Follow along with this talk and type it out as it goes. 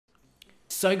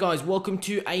So guys, welcome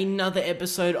to another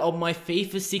episode of my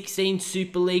FIFA 16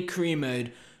 Super League career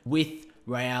mode with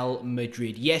Real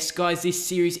Madrid. Yes guys, this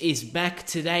series is back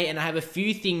today and I have a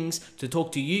few things to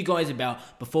talk to you guys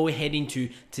about before we head into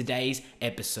today's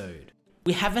episode.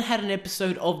 We haven't had an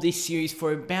episode of this series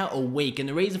for about a week, and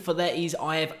the reason for that is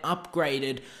I have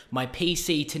upgraded my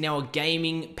PC to now a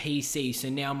gaming PC. So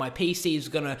now my PC is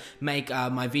going to make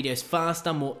my videos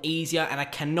faster, more easier, and I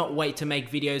cannot wait to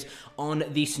make videos on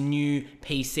this new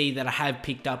PC that I have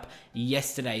picked up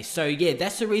yesterday. So yeah,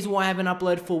 that's the reason why I haven't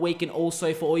uploaded for a week, and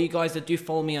also for all you guys that do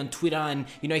follow me on Twitter and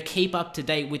keep up to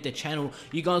date with the channel,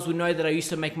 you guys will know that I used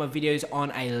to make my videos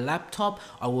on a laptop.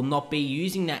 I will not be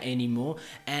using that anymore,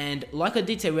 and like I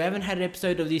did say, we haven't had an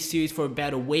episode of this series for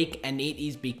about a week, and it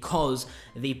is because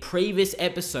the previous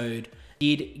episode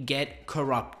did get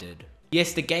corrupted.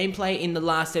 Yes, the gameplay in the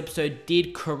last episode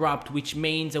did corrupt, which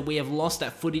means that we have lost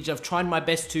that footage. I've tried my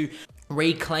best to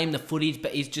reclaim the footage,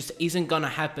 but it just isn't gonna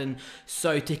happen.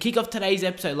 So to kick off today's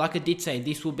episode, like I did say,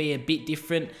 this will be a bit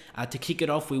different. To kick it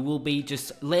off, we will be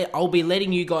I'll be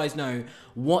letting you guys know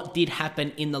what did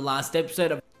happen in the last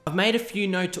episode. I've made a few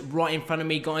notes right in front of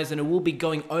me, guys, and I will be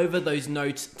going over those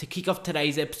notes to kick off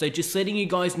today's episode, just letting you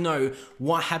guys know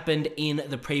what happened in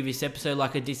the previous episode.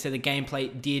 Like I did say, the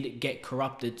gameplay did get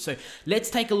corrupted. So let's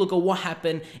take a look at what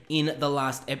happened in the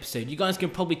last episode. You guys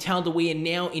can probably tell that we are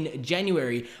now in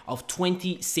January of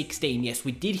 2016. Yes,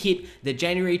 we did hit the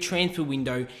January transfer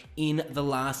window in the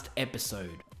last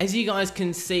episode. As you guys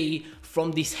can see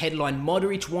from this headline,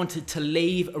 Modric wanted to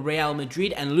leave Real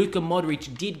Madrid, and Luka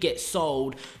Modric did get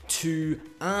sold to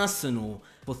Arsenal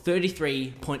for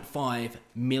 £33.5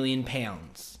 million.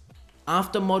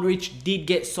 After Modric did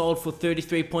get sold for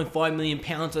 £33.5 million,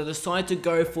 I decided to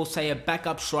go for, say, a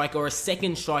backup striker or a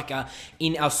second striker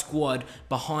in our squad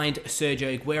behind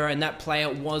Sergio Aguero, and that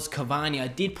player was Cavani. I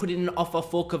did put in an offer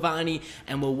for Cavani,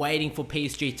 and we're waiting for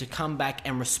PSG to come back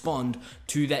and respond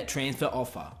to that transfer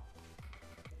offer.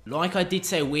 Like I did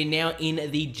say, we're now in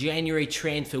the January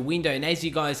transfer window, and as you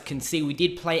guys can see, we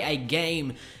did play a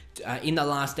game in the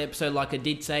last episode, like I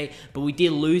did say, but we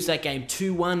did lose that game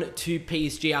 2-1 to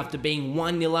PSG after being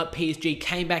 1-0 up. PSG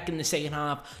came back in the second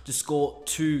half to score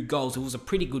 2 goals. It was a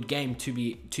pretty good game, to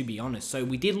be honest. So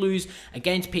we did lose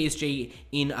against PSG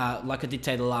in, like I did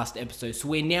say, the last episode. So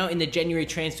we're now in the January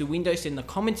transfer window. So in the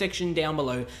comment section down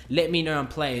below, let me know on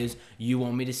players you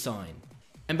want me to sign.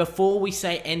 And before we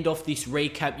say end off this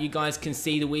recap, you guys can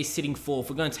see that we're sitting 4th.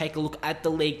 We're going to take a look at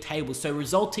the league table. So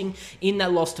resulting in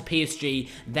that loss to PSG,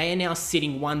 they are now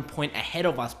sitting 1 point ahead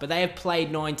of us, but they have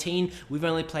played 19. We've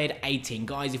only played 18.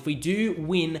 Guys, if we do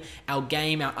win our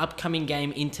game, our upcoming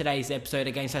game in today's episode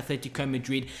against Atletico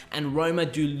Madrid, and Roma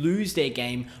do lose their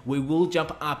game, we will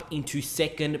jump up into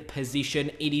 2nd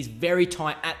position. It is very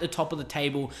tight at the top of the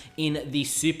table in the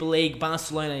Super League.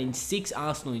 Barcelona in 6th,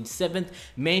 Arsenal in 7th,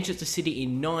 Manchester City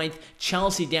in 9th,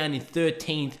 Chelsea down in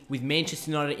 13th, with Manchester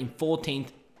United in 14th.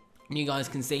 You guys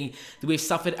can see that we've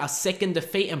suffered our 2nd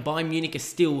defeat, and Bayern Munich is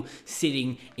still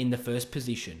sitting in the 1st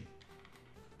position.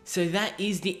 So that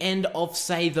is the end of,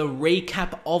 say, the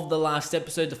recap of the last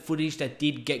episode, the footage that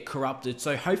did get corrupted.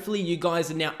 So hopefully you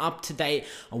guys are now up to date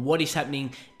on what is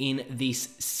happening in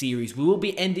this series. We will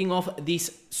be ending off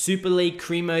this Super League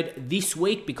career mode this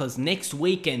week, because next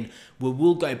weekend we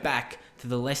will go back to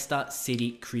the Leicester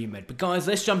City career mode. But guys,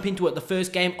 let's jump into it. The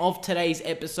first game of today's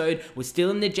episode. We're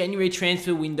still in the January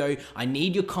transfer window. I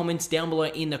need your comments down below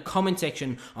in the comment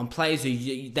section on players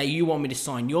that you want me to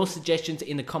sign. Your suggestions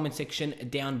in the comment section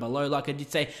down below. Like I did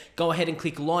say, go ahead and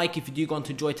click like if you do want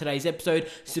to enjoy today's episode.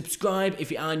 Subscribe if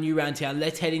you are new around here.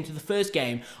 Let's head into the first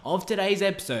game of today's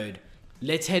episode.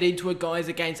 Let's head into it, guys,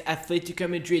 against Atletico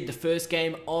Madrid, the first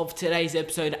game of today's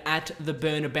episode at the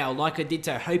Bernabeu. Like I did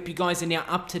say, I hope you guys are now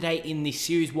up to date in this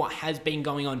series, what has been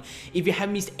going on. If you have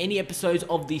missed any episodes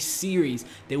of this series,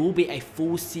 there will be a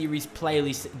full series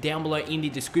playlist down below in the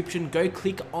description. Go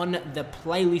click on the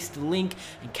playlist link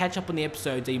and catch up on the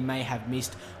episodes that you may have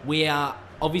missed. We are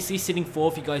obviously sitting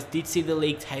 4th, you guys did see the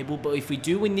league table, but if we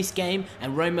do win this game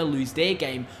and Roma lose their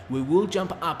game, we will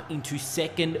jump up into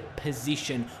 2nd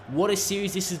position. What a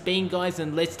series this has been, guys,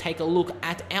 and let's take a look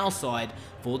at our side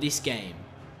for this game.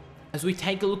 As we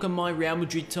take a look at my Real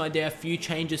Madrid side, there are a few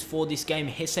changes for this game.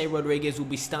 Jesse Rodriguez will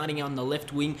be starting on the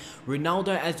left wing.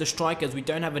 Ronaldo as the striker, as we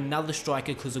don't have another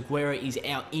striker because Aguero is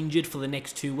out injured for the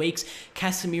next 2 weeks.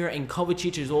 Casemiro and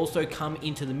Kovacic has also come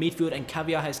into the midfield, and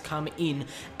Caviar has come in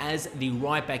as the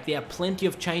right back. There are plenty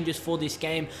of changes for this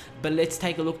game, but let's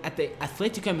take a look at the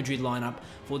Atletico Madrid lineup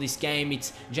for this game.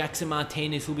 It's Jackson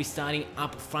Martinez who will be starting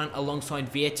up front alongside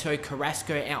Vieto,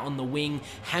 Carrasco out on the wing,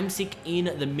 Hamsik in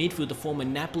the midfield, the former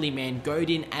Napoli man.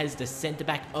 Godin as the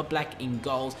centre-back, Oblak in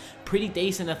goals. Pretty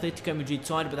decent Atletico Madrid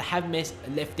side, but they have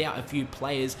left out a few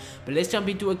players. But let's jump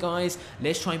into it, guys.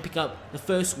 Let's try and pick up the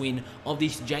first win of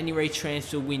this January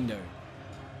transfer window.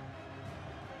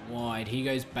 Wide, here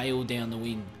goes Bale down the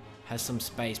wing. Has some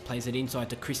space, plays it inside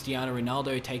to Cristiano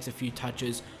Ronaldo, takes a few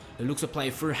touches. It looks to play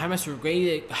through. James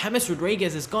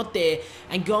Rodriguez has got there.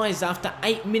 And guys, after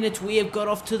 8 minutes, we have got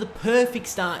off to the perfect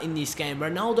start in this game.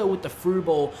 Ronaldo with the through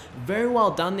ball. Very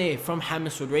well done there from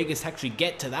James Rodriguez to actually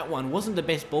get to that one. Wasn't the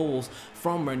best balls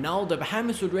from Ronaldo, but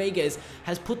James Rodriguez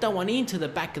has put that one into the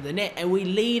back of the net. And we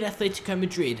lead Atletico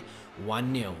Madrid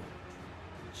 1-0.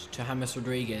 To James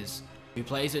Rodriguez, who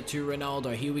plays it to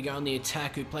Ronaldo. Here we go on the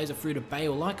attack, who plays it through to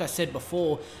Bale. Like I said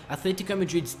before, Atletico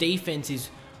Madrid's defense is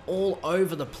all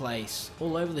over the place,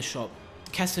 all over the shop.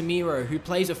 Casemiro, who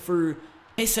plays it through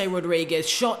Jesse Rodriguez,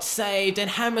 shot saved,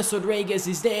 and James Rodriguez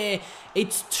is there.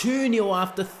 It's 2-0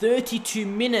 after 32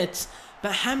 minutes,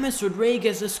 but James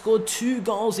Rodriguez has scored 2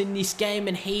 goals in this game,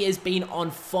 and he has been on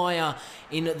fire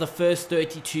in the first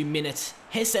 32 minutes.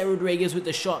 Jesse Rodriguez with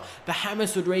the shot, but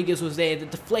James Rodriguez was there. The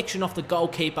deflection off the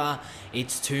goalkeeper.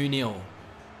 It's 2-0.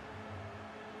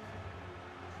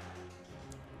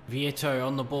 Vieto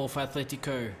on the ball for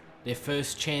Atletico. Their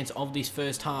first chance of this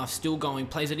first half. Still going.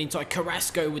 Plays it inside.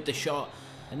 Carrasco with the shot.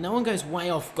 And no one goes way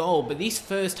off goal. But this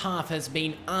first half has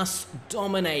been us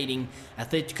dominating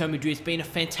Atletico Madrid. It's been a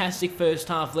fantastic first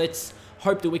half. Let's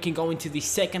hope that we can go into the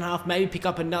second half. Maybe pick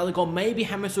up another goal. Maybe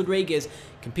James Rodriguez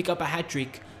can pick up a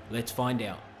hat-trick. Let's find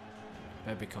out.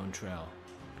 Bebe Contrail.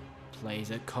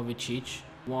 Plays it. Kovacic.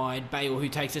 Wide. Bale who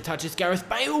takes the touches. Gareth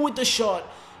Bale with the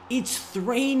shot. It's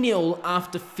 3-0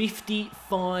 after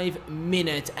 55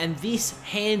 minutes, and this,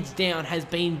 hands down, has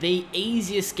been the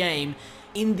easiest game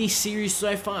in this series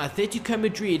so far. Atletico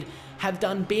Madrid have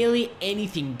done barely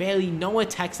anything, barely no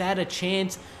attacks. They had a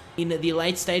chance in the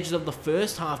late stages of the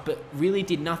first half, but really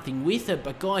did nothing with it.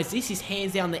 But guys, this is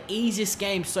hands down the easiest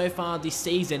game so far this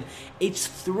season. It's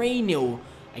 3-0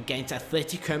 against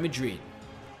Atletico Madrid.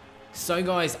 So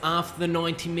guys, after the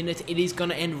 90 minutes, it is going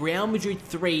to end Real Madrid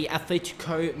 3,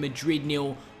 Atletico Madrid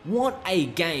 0. What a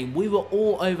game. We were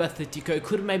all over Atletico.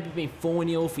 Could have maybe been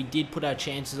 4-0 if we did put our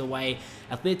chances away.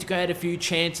 Atletico had a few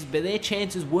chances, but their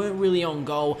chances weren't really on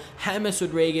goal. James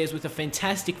Rodriguez with a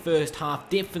fantastic first half.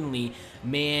 Definitely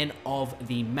man of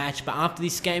the match. But after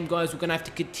this game, guys, we're going to have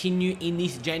to continue in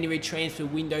this January transfer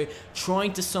window,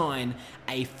 trying to sign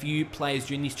a few players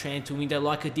during this transfer window.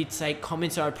 Like I did say,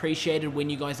 comments are appreciated when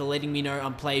you guys are letting me know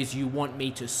on players you want me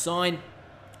to sign.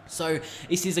 So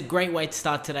this is a great way to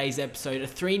start today's episode, a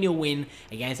 3-0 win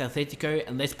against Atletico,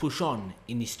 and let's push on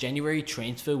in this January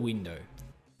transfer window.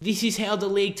 This is how the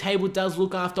league table does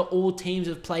look after all teams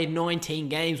have played 19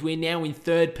 games. We're now in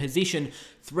 3rd position,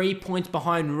 3 points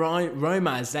behind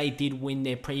Roma as they did win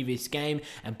their previous game,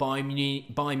 and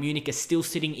Bayern Munich are still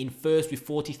sitting in 1st with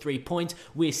 43 points.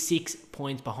 We're 6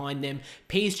 points behind them.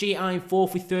 PSG are in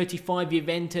 4th with 35,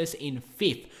 Juventus in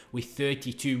 5th with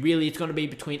 32. Really, it's going to be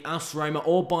between us, Roma,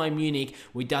 or Bayern Munich.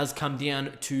 It does come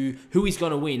down to who is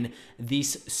going to win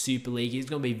this Super League. It's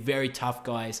going to be very tough,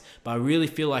 guys, but I really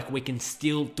feel like we can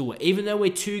still do it. Even though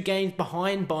we're 2 games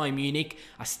behind Bayern Munich,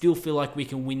 I still feel like we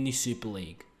can win this Super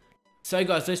League. So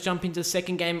guys, let's jump into the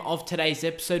second game of today's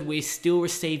episode. We still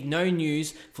received no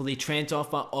news for the transfer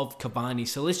offer of Cavani.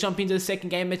 So let's jump into the second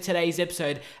game of today's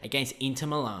episode against Inter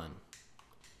Milan.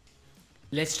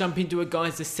 Let's jump into it,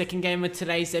 guys. The second game of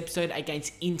today's episode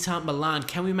against Inter Milan.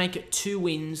 Can we make it 2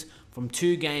 wins from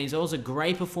 2 games? That was a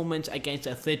great performance against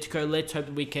Atletico. Let's hope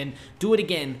that we can do it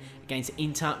again against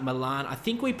Inter Milan. I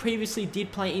think we previously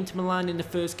did play Inter Milan in the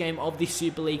first game of this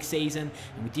Super League season,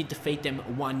 and we did defeat them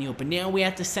 1-0. But now we're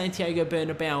at the Santiago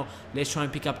Bernabeu. Let's try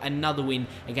and pick up another win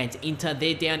against Inter.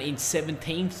 They're down in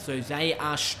 17th, so they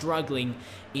are struggling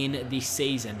in this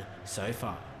season so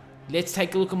far. Let's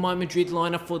take a look at my Madrid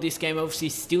lineup for this game. Obviously,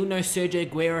 still no Sergio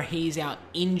Aguero. He's out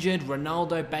injured.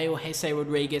 Ronaldo, Bale, Jesse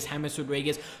Rodriguez, James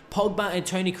Rodriguez, Pogba and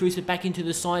Toni Kroos are back into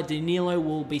the side. Danilo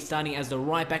will be starting as the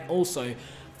right back also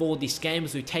for this game.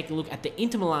 As we take a look at the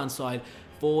Inter Milan side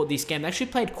for this game. They actually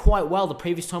played quite well the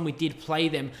previous time we did play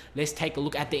them. Let's take a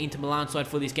look at the Inter Milan side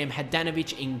for this game.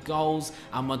 Handanovic in goals,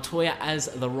 Montoya as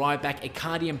the right back,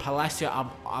 Icardi and Palacio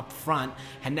up front,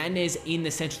 Hernandez in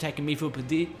the central attacking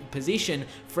midfield position,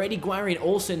 Freddie Guarin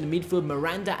also in the midfield,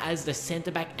 Miranda as the centre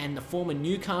back, and the former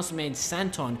Newcastle man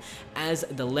Santon as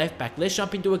the left back. Let's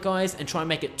jump into it, guys, and try and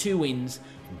make it 2 wins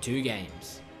from 2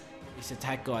 games. This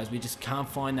attack, guys, we just can't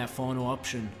find that final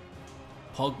option.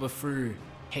 Pogba through.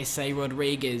 Jesse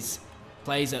Rodriguez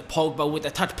plays it. Pogba with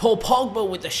the touch. Paul Pogba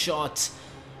with the shot.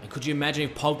 And could you imagine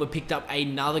if Pogba picked up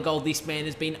another goal? This man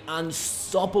has been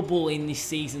unstoppable in this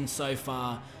season so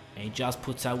far. And he just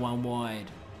puts that one wide.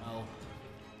 Well,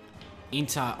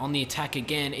 Inter on the attack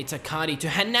again. It's Icardi to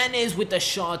Hernandez with the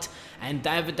shot. And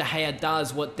David De Gea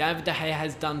does what David De Gea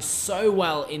has done so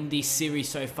well in this series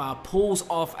so far. Pulls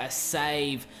off a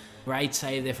save. Great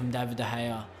save there from David De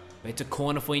Gea. But it's a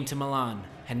corner for Inter Milan.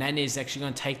 Hernandez is actually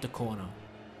going to take the corner.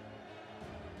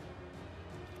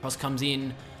 Cross comes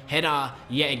in. Header.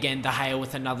 Yet again, De Gea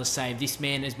with another save. This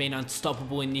man has been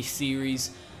unstoppable in this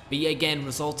series. But yet again,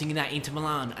 resulting in that Inter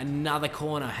Milan. Another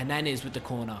corner. Hernandez with the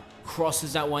corner.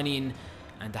 Crosses that one in.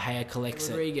 And De Gea collects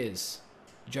it. Rodriguez.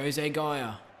 Jose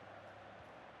Gaya.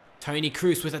 Toni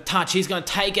Kroos with a touch. He's going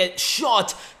to take it.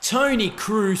 Shot. Toni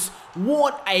Kroos.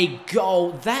 What a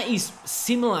goal. That is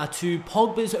similar to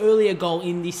Pogba's earlier goal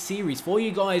in this series. For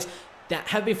you guys that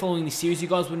have been following this series, you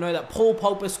guys will know that Paul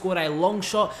Pogba scored a long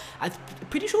shot. I'm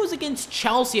pretty sure it was against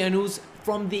Chelsea, and it was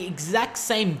from the exact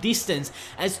same distance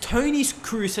as Toni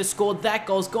Kroos has scored that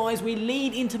goal. Guys, we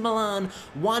lead Inter Milan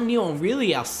 1-0.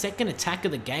 Really, our second attack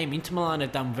of the game. Inter Milan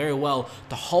have done very well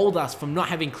to hold us from not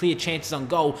having clear chances on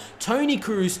goal. Toni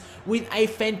Kroos with a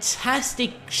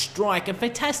fantastic strike, a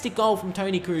fantastic goal from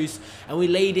Toni Kroos, and we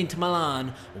lead Inter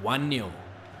Milan 1-0.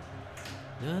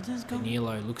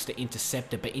 Danilo looks to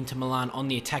intercept it, but Inter Milan on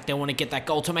the attack. They want to get that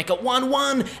goal to make it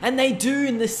 1-1, and they do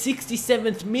in the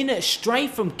 67th minute,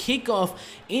 straight from kickoff.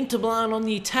 Inter Milan on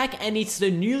the attack, and it's the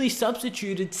newly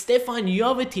substituted Stefan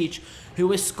Jovetic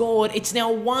who has scored. It's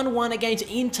now 1-1 against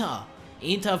Inter.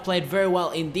 Inter have played very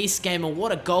well in this game, and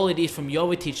what a goal it is from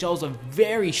Jovetic. That was a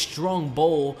very strong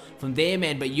ball from their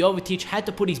man, but Jovetic had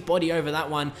to put his body over that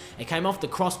one. It came off the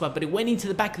crossbar, but it went into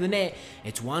the back of the net.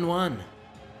 It's 1-1.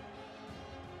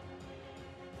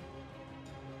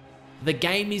 The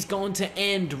game is going to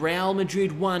end. Real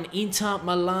Madrid 1, Inter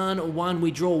Milan 1.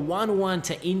 We draw 1-1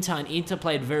 to Inter, and Inter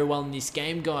played very well in this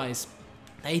game, guys.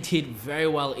 They did very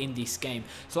well in this game.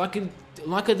 So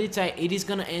like I did say, it is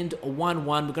going to end 1-1.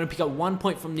 We're going to pick up 1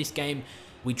 point from this game.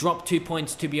 We dropped 2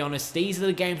 points, to be honest. These are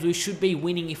the games we should be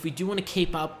winning if we do want to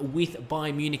keep up with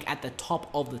Bayern Munich at the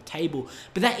top of the table.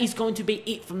 But that is going to be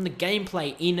it from the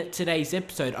gameplay in today's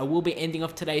episode. I will be ending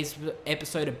off today's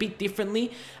episode a bit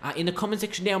differently. In the comment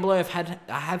section down below,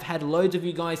 I have had loads of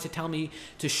you guys to tell me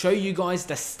to show you guys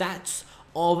the stats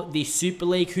of the Super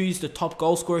League. Who's the top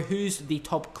goal scorer? Who's the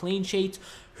top clean sheets?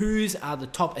 Who's the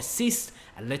top assists?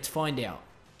 And let's find out.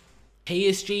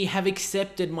 PSG have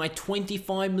accepted my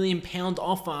 £25 million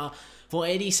offer for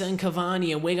Edinson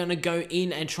Cavani, and we're going to go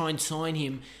in and try and sign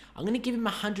him. I'm going to give him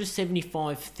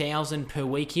 $175,000 per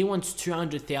week. He wants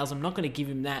 $200,000. I'm not going to give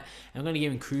him that. I'm going to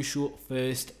give him crucial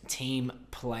first team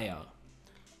player.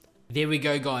 There we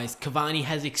go, guys. Cavani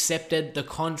has accepted the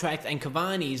contract, and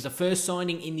Cavani is the first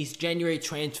signing in this January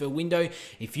transfer window.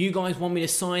 If you guys want me to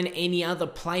sign any other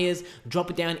players,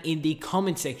 drop it down in the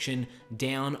comment section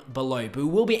down below. But we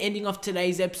will be ending off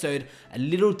today's episode a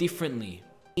little differently.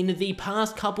 In the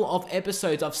past couple of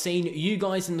episodes, I've seen you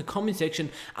guys in the comment section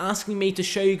asking me to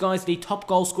show you guys the top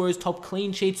goal scorers, top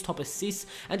clean sheets, top assists,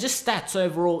 and just stats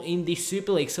overall in the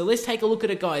Super League. So let's take a look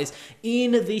at it, guys.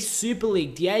 In the Super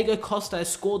League, Diego Costa has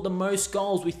scored the most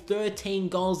goals with 13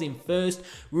 goals in first.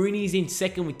 Rooney's in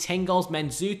second with 10 goals.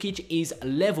 Mandzukic is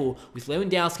level with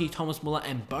Lewandowski, Thomas Muller,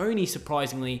 and Boney,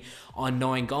 surprisingly, on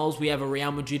 9 goals. We have a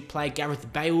Real Madrid player,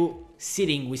 Gareth Bale,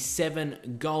 sitting with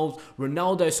 7 goals.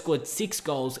 Ronaldo scored 6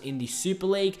 goals in the Super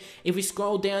League. If we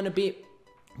scroll down a bit,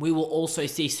 we will also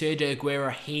see Sergio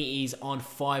Aguero. He is on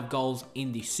 5 goals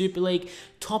in the Super League.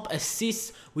 Top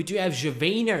assists, we do have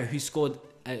Gervinho,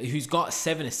 who's got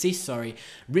 7 assists, sorry.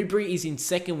 Ribery is in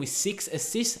second with 6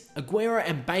 assists. Aguero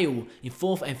and Bale in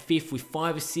 4th and 5th with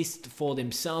 5 assists for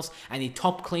themselves. And the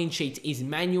top clean sheets is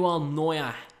Manuel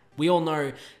Neuer. We all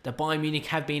know that Bayern Munich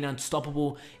have been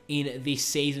unstoppable in this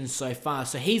season so far.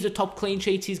 So he's the top clean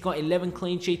sheets. He's got 11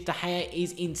 clean sheets. De Gea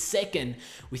is in second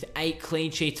with 8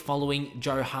 clean sheets, following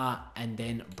Joe Hart and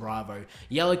then Bravo.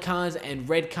 Yellow cards and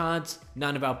red cards,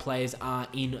 none of our players are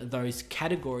in those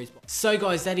categories. So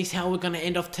guys, that is how we're going to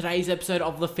end off today's episode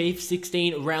of the FIFA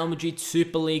 16 Real Madrid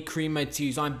Super League Career Mode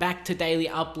Series. I'm back to daily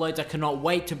uploads. I cannot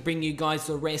wait to bring you guys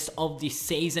the rest of this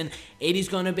season. It is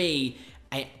going to be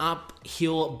an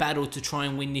uphill battle to try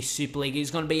and win this Super League.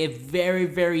 It's going to be a very,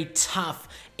 very tough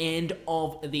end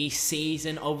of the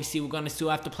season. Obviously, we're going to still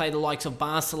have to play the likes of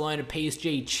Barcelona,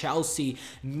 PSG, Chelsea,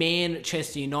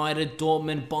 Manchester United,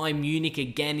 Dortmund, Bayern Munich.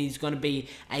 Again, it's going to be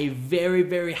a very,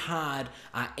 very hard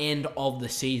end of the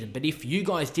season. But if you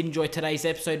guys did enjoy today's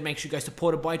episode, make sure you guys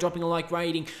support it by dropping a like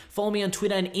rating. Follow me on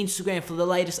Twitter and Instagram for the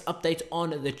latest updates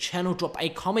on the channel. Drop a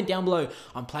comment down below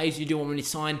on players you do want me to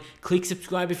sign. Click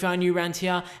subscribe if you are new around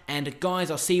here. And guys,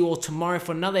 I'll see you all tomorrow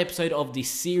for another episode of this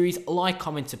series. Like,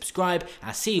 comment, subscribe.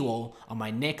 I'll see you all on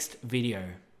my next video.